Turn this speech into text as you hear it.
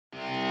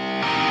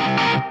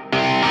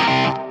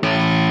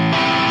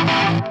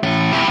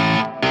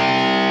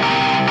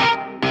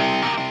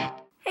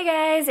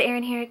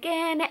Erin here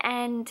again,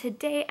 and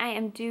today I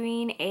am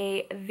doing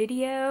a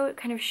video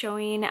kind of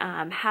showing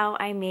how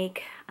I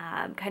make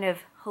kind of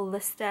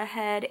Holista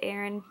head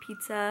Erin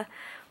pizza,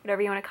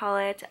 whatever you want to call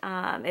it.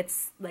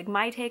 It's like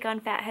my take on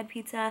Fathead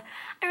pizza.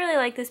 I really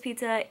like this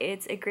pizza.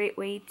 It's a great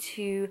way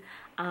to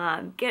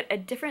get a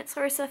different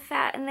source of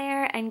fat in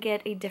there and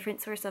get a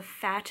different source of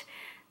fat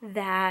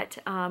that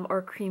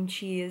or cream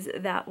cheese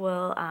that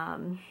will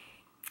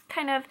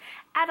kind of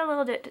add a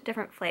little bit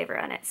different flavor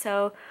on it.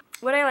 So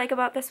what I like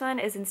about this one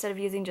is instead of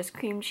using just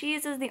cream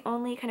cheese as the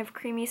only kind of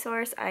creamy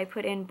source, I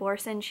put in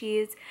Boursin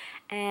cheese,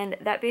 and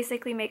that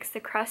basically makes the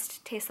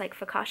crust taste like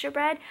focaccia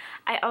bread.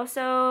 I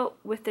also,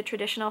 with the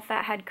traditional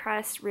Fathead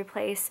crust,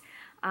 replace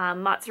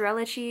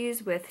mozzarella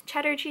cheese with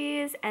cheddar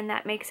cheese, and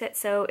that makes it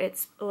so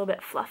it's a little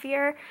bit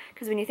fluffier,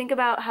 because when you think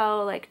about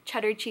how like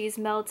cheddar cheese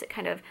melts, it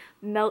kind of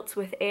melts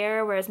with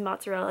air, whereas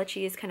mozzarella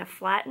cheese kind of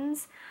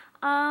flattens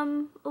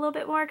a little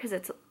bit more because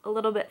it's a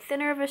little bit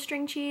thinner of a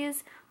string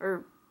cheese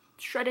or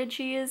shredded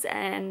cheese,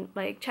 and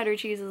like cheddar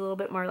cheese is a little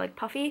bit more like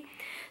puffy,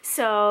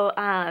 so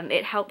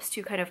it helps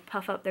to kind of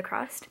puff up the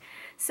crust.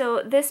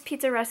 So this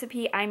pizza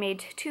recipe, I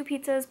made two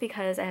pizzas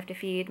because I have to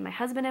feed my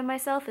husband and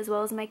myself as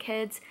well as my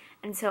kids,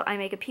 and so I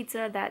make a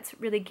pizza that's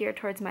really geared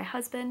towards my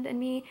husband and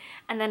me,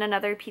 and then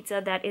another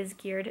pizza that is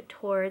geared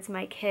towards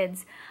my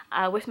kids.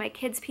 With my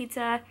kids'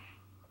 pizza,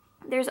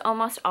 there's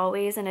almost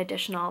always an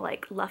additional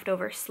like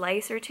leftover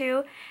slice or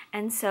two,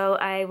 and so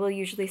I will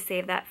usually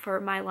save that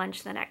for my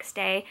lunch the next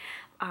day.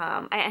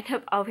 I end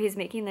up always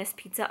making this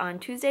pizza on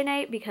Tuesday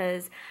night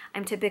because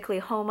I'm typically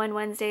home on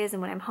Wednesdays,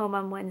 and when I'm home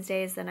on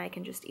Wednesdays, then I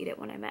can just eat it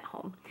when I'm at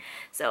home.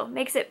 So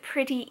makes it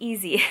pretty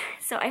easy.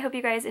 So I hope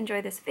you guys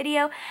enjoy this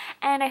video,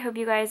 and I hope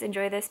you guys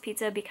enjoy this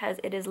pizza because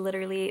it is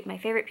literally my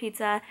favorite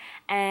pizza,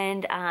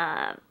 and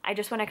I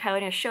just want to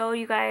kind of show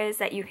you guys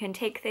that you can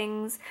take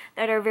things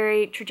that are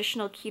very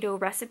traditional keto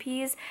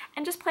recipes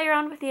and just play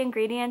around with the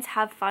ingredients,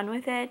 have fun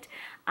with it,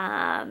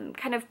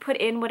 kind of put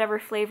in whatever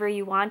flavor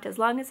you want as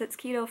long as it's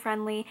keto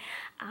friendly,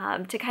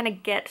 to kind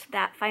of get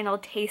that final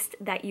taste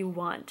that you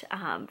want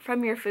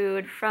from your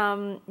food,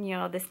 from, you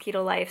know, this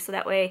keto life, so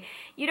that way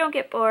you don't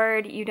get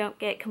bored, you don't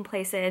get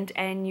complacent,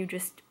 and you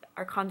just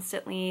are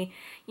constantly,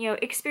 you know,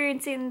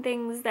 experiencing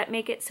things that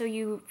make it so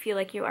you feel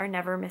like you are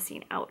never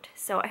missing out.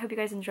 So I hope you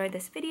guys enjoyed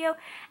this video,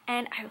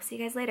 and I will see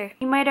you guys later.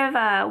 You might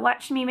have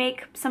watched me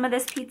make some of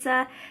this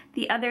pizza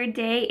the other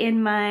day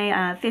in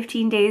my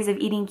 15 days of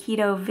eating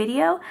keto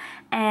video,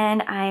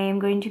 and I am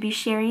going to be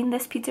sharing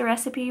this pizza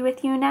recipe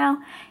with you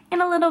now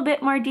in a little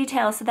bit more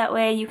detail, so that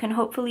way you can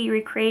hopefully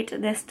recreate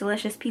this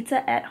delicious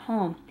pizza at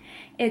home.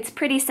 It's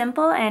pretty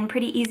simple and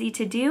pretty easy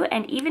to do,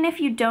 and even if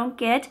you don't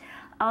get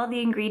all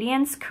the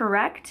ingredients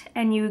correct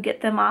and you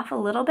get them off a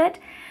little bit,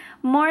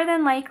 more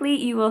than likely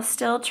you will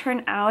still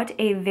turn out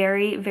a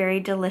very, very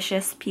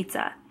delicious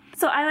pizza.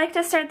 So I like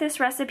to start this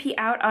recipe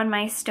out on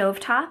my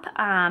stovetop.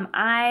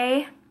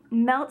 I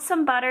melt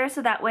some butter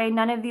so that way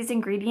none of these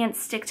ingredients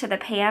stick to the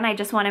pan. I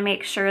just want to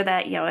make sure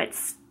that, you know,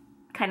 it's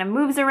kind of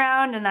moves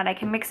around and that I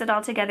can mix it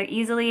all together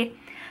easily.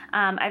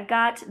 I've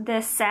got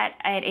this set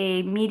at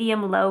a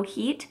medium-low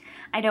heat.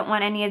 I don't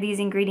want any of these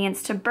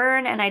ingredients to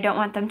burn, and I don't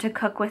want them to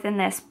cook within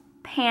this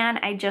pan.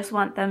 I just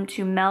want them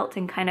to melt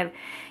and kind of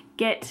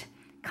get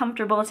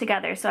comfortable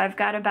together. So I've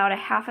got about a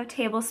half a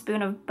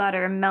tablespoon of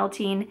butter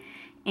melting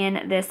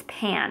in this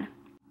pan.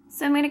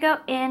 So I'm going to go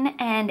in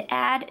and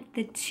add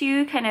the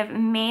two kind of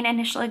main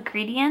initial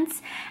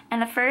ingredients,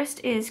 and the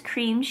first is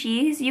cream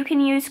cheese. You can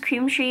use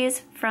cream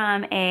cheese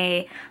from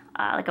a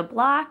like a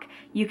block.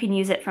 You can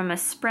use it from a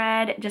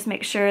spread. Just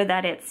make sure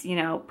that it's, you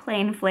know,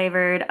 plain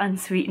flavored,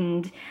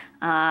 unsweetened,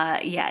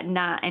 yeah,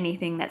 not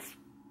anything that's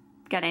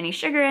got any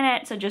sugar in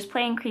it, so just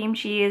plain cream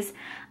cheese.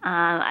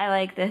 I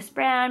like this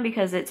brand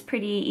because it's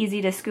pretty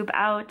easy to scoop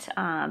out,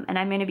 and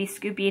I'm going to be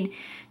scooping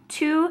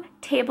 2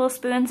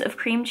 tablespoons of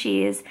cream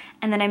cheese,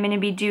 and then I'm going to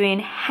be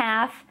doing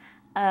half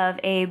of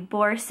a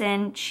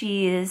Boursin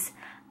cheese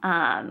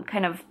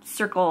kind of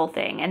circle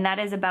thing, and that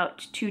is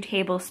about 2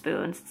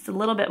 tablespoons. It's a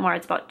little bit more,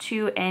 it's about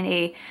 2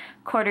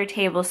 1/4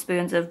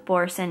 tablespoons of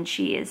Boursin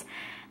cheese,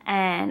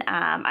 and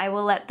I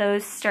will let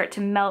those start to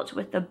melt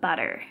with the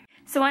butter.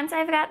 So once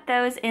I've got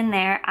those in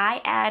there,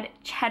 I add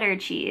cheddar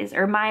cheese,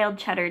 or mild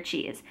cheddar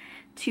cheese,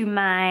 to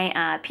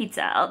my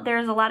pizza.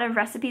 There's a lot of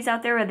recipes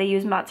out there where they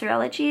use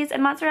mozzarella cheese,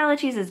 and mozzarella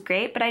cheese is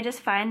great, but I just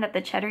find that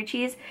the cheddar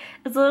cheese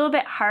is a little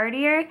bit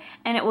heartier,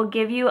 and it will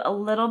give you a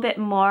little bit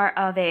more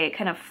of a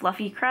kind of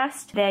fluffy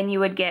crust than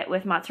you would get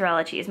with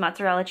mozzarella cheese.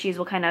 Mozzarella cheese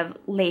will kind of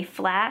lay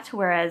flat,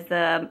 whereas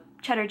the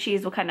cheddar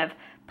cheese will kind of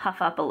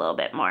puff up a little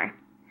bit more.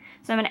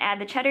 So I'm going to add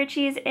the cheddar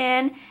cheese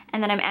in,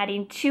 and then I'm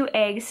adding 2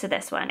 eggs to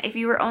this one. If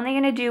you were only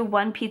going to do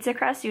 1 pizza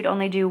crust, you'd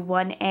only do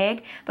 1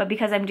 egg, but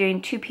because I'm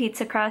doing 2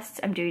 pizza crusts,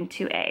 I'm doing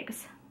 2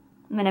 eggs.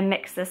 I'm going to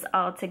mix this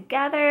all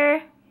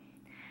together,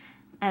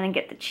 and then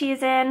get the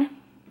cheese in,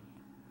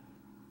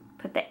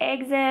 put the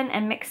eggs in,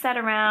 and mix that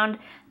around.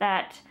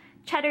 That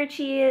cheddar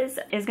cheese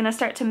is gonna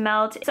start to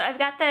melt. So I've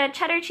got the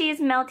cheddar cheese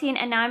melting,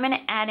 and now I'm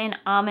gonna add in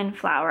almond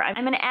flour.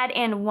 I'm gonna add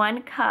in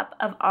 1 cup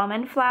of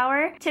almond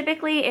flour.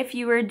 Typically, if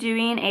you were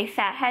doing a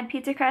Fathead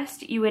pizza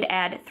crust, you would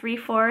add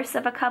 3/4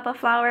 of a cup of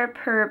flour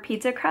per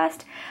pizza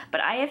crust,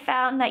 but I have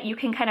found that you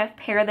can kind of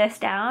pare this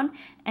down,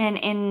 and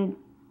in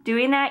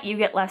doing that, you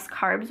get less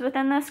carbs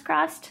within this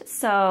crust.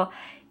 So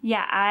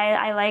yeah,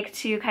 I like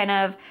to kind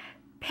of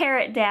pare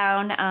it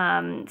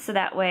down so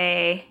that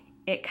way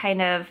it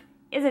kind of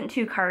isn't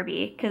too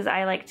carby, because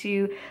I like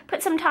to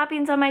put some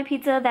toppings on my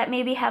pizza that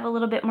maybe have a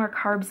little bit more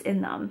carbs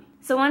in them.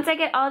 So once I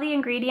get all the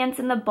ingredients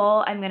in the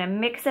bowl, I'm gonna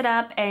mix it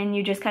up, and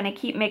you just kind of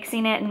keep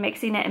mixing it and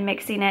mixing it and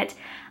mixing it.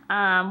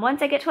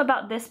 Once I get to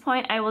about this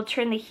point, I will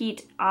turn the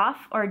heat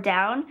off or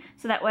down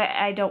so that way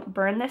I don't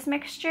burn this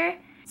mixture.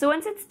 So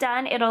once it's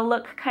done, it'll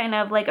look kind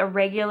of like a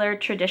regular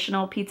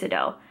traditional pizza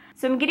dough.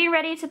 So I'm getting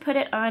ready to put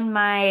it on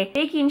my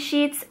baking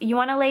sheets. You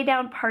want to lay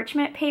down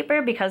parchment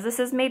paper because this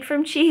is made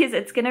from cheese.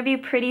 It's going to be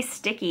pretty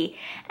sticky.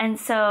 And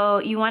so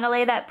you want to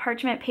lay that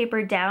parchment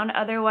paper down,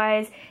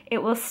 otherwise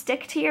it will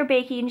stick to your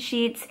baking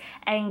sheets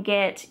and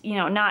get, you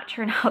know, not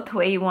turn out the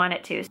way you want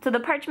it to. So the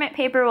parchment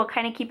paper will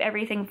kind of keep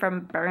everything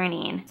from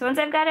burning. So once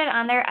I've got it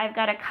on there, I've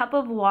got a cup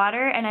of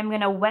water, and I'm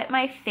going to wet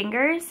my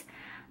fingers.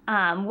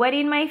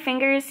 Wetting my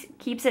fingers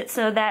keeps it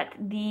so that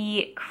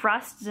the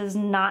crust does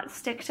not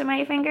stick to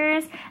my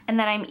fingers and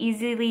that I'm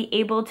easily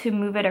able to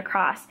move it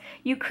across.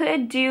 You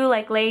could do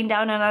like laying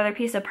down another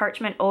piece of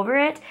parchment over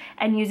it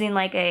and using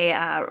like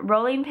a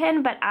rolling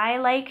pin, but I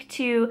like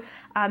to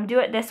do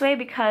it this way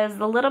because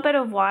the little bit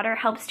of water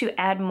helps to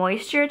add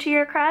moisture to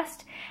your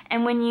crust,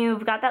 and when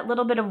you've got that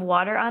little bit of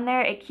water on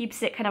there, it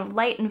keeps it kind of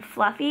light and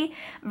fluffy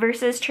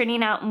versus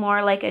turning out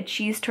more like a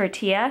cheese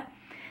tortilla.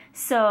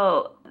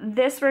 So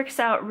this works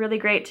out really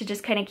great to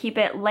just kind of keep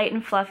it light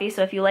and fluffy.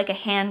 So if you like a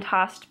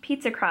hand-tossed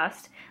pizza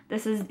crust,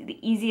 this is the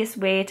easiest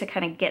way to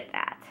kind of get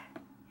that.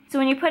 So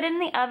when you put it in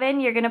the oven,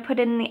 you're going to put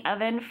it in the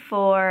oven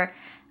for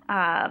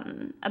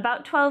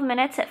about 12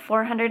 minutes at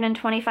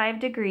 425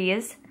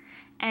 degrees.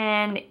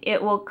 And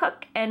it will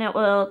cook and it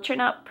will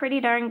turn out pretty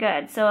darn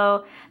good.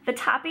 So the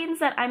toppings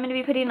that I'm going to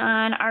be putting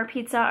on our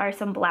pizza are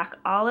some black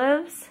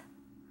olives,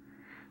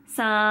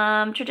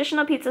 some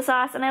traditional pizza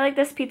sauce, and I like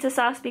this pizza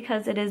sauce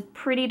because it is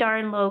pretty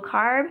darn low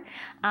carb.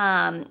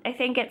 I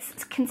think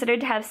it's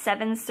considered to have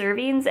 7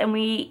 servings, and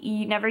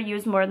we never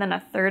use more than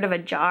 1/3 of a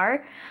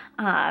jar,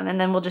 and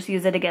then we'll just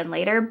use it again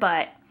later.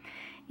 But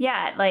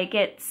yeah, like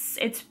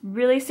it's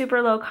really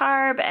super low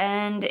carb,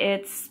 and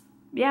it's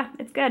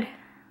good.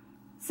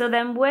 So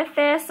then with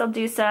this, I'll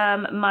do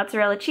some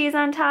mozzarella cheese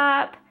on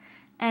top,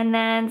 and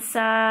then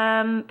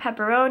some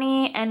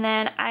pepperoni, and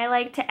then I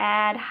like to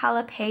add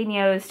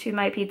jalapenos to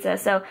my pizza.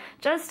 So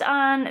just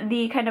on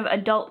the kind of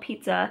adult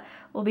pizza,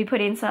 we'll be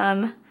putting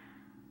some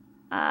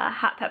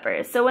hot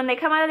peppers. So when they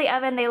come out of the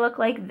oven, they look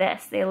like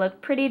this. They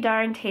look pretty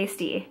darn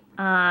tasty.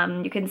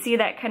 You can see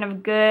that kind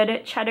of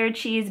good cheddar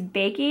cheese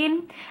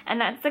baking, and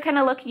that's the kind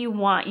of look you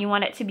want. You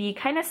want it to be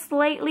kind of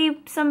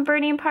slightly some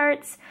burning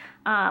parts,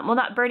 well,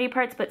 not burning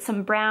parts, but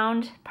some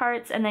browned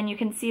parts, and then you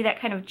can see that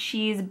kind of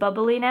cheese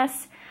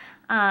bubbliness.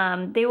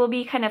 They will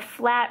be kind of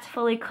flat,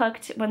 fully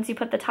cooked once you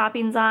put the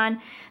toppings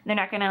on. They're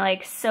not gonna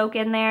like soak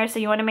in there, so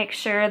you wanna make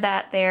sure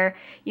that they're,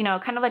 you know,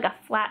 kind of like a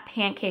flat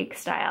pancake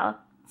style.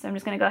 So I'm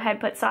just gonna go ahead and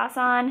put sauce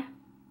on,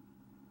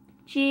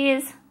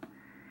 cheese,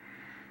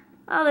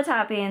 all the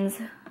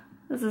toppings.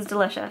 This is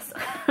delicious.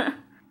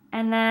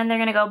 And then they're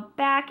gonna go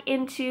back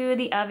into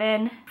the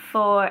oven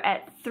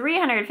at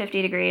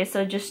 350 degrees.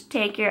 So just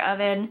take your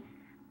oven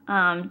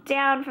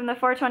down from the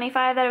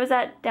 425 that it was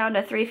at, down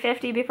to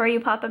 350 before you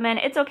pop them in.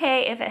 It's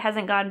okay if it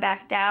hasn't gone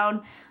back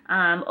down.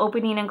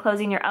 Opening and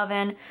closing your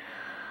oven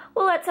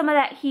will let some of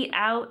that heat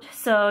out,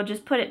 so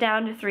just put it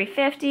down to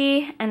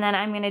 350, and then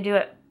I'm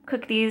gonna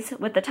cook these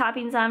with the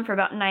toppings on for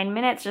about 9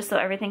 minutes, just so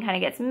everything kind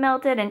of gets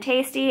melted and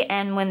tasty,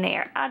 and when they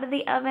are out of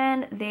the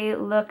oven, they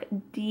look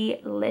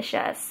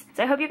delicious.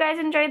 So I hope you guys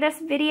enjoyed this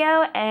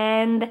video,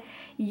 and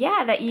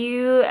yeah, that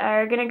you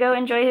are gonna go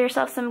enjoy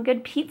yourself some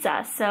good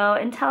pizza. So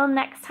until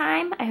next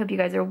time, I hope you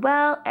guys are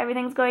well,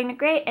 everything's going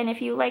great, and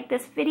if you like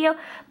this video,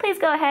 please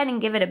go ahead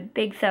and give it a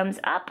big thumbs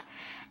up.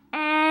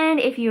 And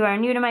if you are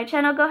new to my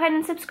channel, go ahead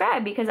and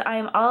subscribe because I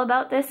am all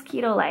about this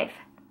keto life.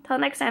 Till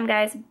next time,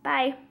 guys,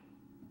 bye.